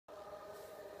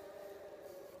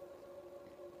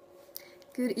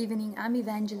Good evening, I'm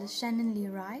Ev.Shannon-Lee,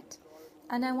 right?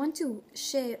 And I want to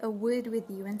share a word with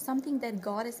you and something that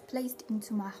God has placed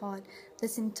into my heart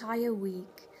this entire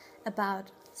week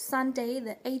about Sunday,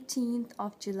 the 18th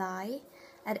of July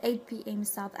at 8 p.m.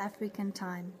 South African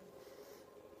time.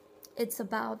 It's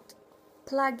about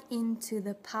plug into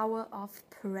the power of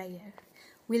prayer.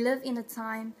 We live in a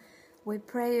time where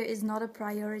prayer is not a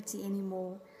priority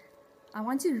anymore. I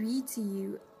want to read to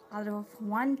you out of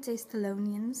 1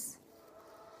 Thessalonians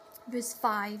verse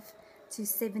 5 to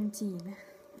 17.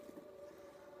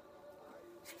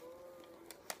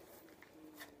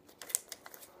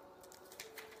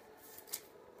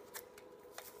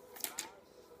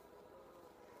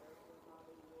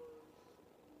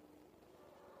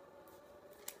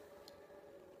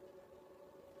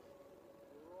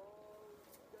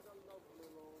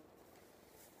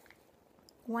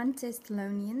 One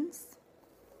Thessalonians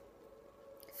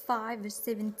 5 verse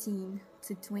 17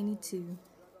 to 22.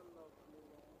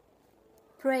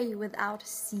 Pray without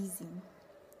ceasing.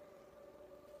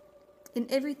 In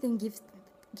everything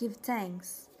give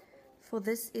thanks, for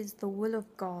this is the will of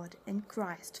God in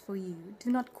Christ for you.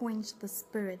 Do not quench the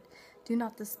spirit, do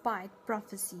not despise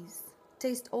prophecies.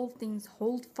 Test all things,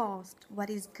 hold fast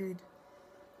what is good.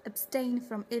 Abstain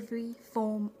from every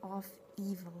form of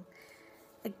evil.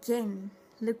 Again,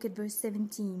 look at verse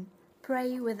 17.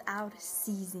 Pray without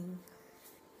ceasing.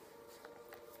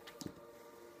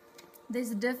 There's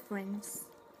a difference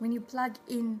when you plug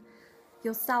in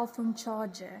your cell phone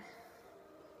charger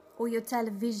or your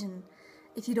television.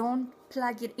 If you don't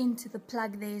plug it into the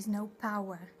plug, there is no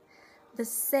power. The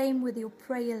same with your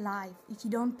prayer life. If you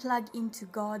don't plug into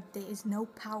God, there is no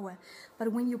power.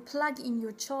 But when you plug in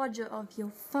your charger of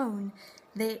your phone,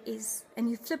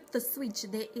 and you flip the switch,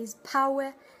 there is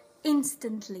power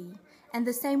instantly. And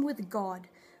the same with God.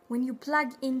 When you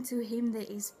plug into Him, there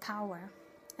is power.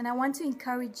 And I want to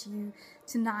encourage you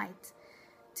tonight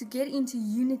to get into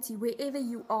unity wherever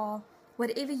you are,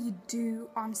 whatever you do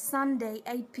on Sunday,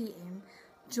 8 p.m.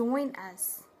 Join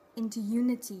us into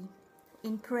unity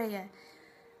in prayer.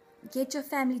 Get your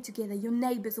family together, your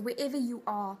neighbors, wherever you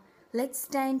are. Let's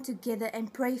stand together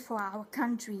and pray for our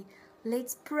country.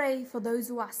 Let's pray for those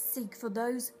who are sick, for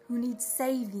those who need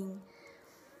saving.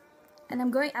 And I'm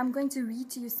going to read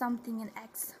to you something in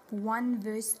Acts 1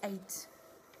 verse 8.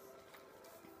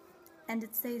 And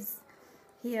it says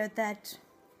here that,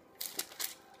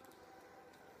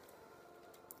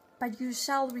 "But you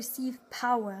shall receive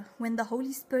power when the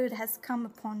Holy Spirit has come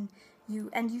upon you,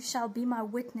 and you shall be my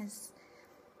witness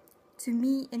to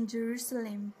me in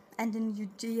Jerusalem and in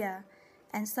Judea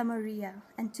and Samaria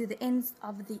and to the ends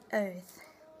of the earth."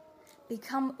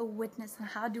 Become a witness. And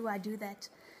how do I do that?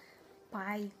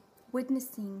 By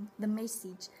witnessing the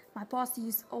message. My pastor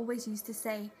always used to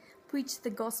say, preach the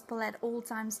gospel at all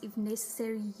times, if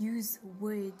necessary, use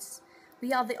words.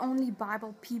 We are the only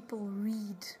Bible people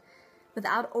read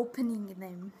without opening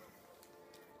them.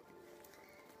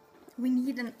 We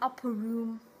need an upper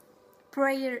room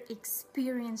prayer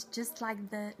experience just like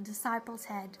the disciples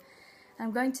had.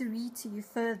 I'm going to read to you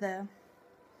further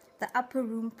the upper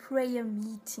room prayer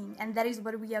meeting, and that is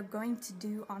what we are going to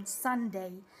do on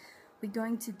Sunday. We're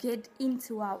going to get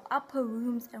into our upper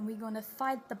rooms and we're going to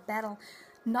fight the battle,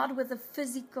 not with a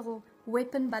physical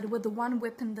weapon, but with the one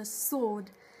weapon, the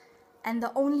sword. And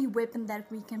the only weapon that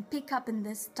we can pick up in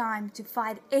this time to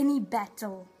fight any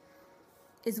battle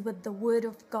is with the Word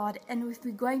of God. And if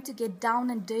we're going to get down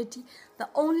and dirty, the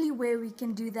only way we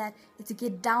can do that is to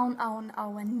get down on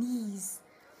our knees.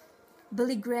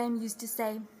 Billy Graham used to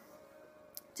say,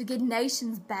 to get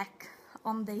nations back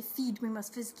on their feet, we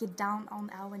must first get down on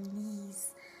our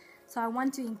knees. So I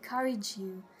want to encourage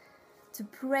you to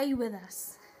pray with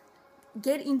us.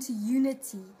 Get into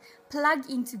unity. Plug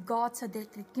into God so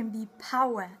that there can be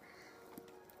power.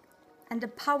 And the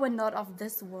power not of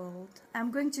this world. I'm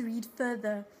going to read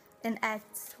further in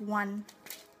Acts 1,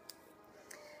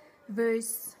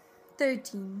 verse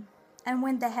 13. "And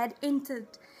when they had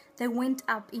entered, they went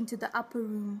up into the upper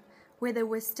room, where they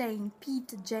were staying,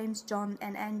 Peter, James, John,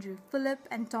 and Andrew, Philip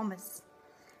and Thomas,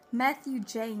 Matthew,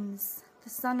 James, the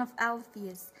son of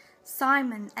Alphaeus,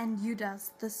 Simon and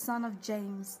Judas, the son of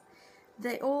James.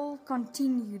 They all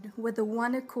continued with the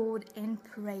one accord in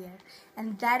prayer."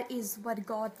 And that is what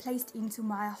God placed into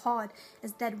my heart,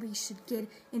 is that we should get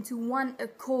into one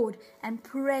accord and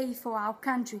pray for our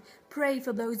country, pray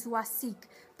for those who are sick,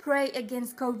 pray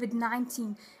against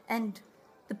COVID-19 and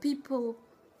the people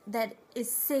that is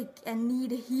sick and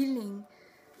need healing.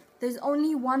 There's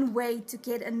only one way to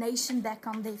get a nation back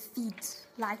on their feet,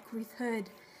 like we've heard,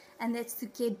 and that's to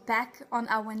get back on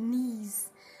our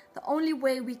knees. The only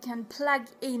way we can plug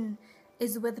in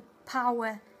is with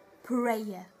power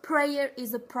prayer. Prayer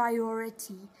is a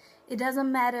priority. It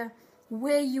doesn't matter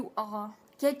where you are.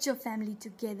 Get your family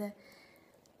together.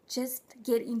 Just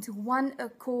get into one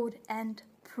accord and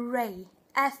pray.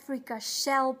 Africa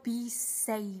shall be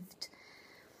saved.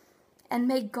 And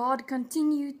may God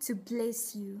continue to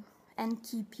bless you and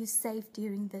keep you safe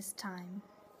during this time.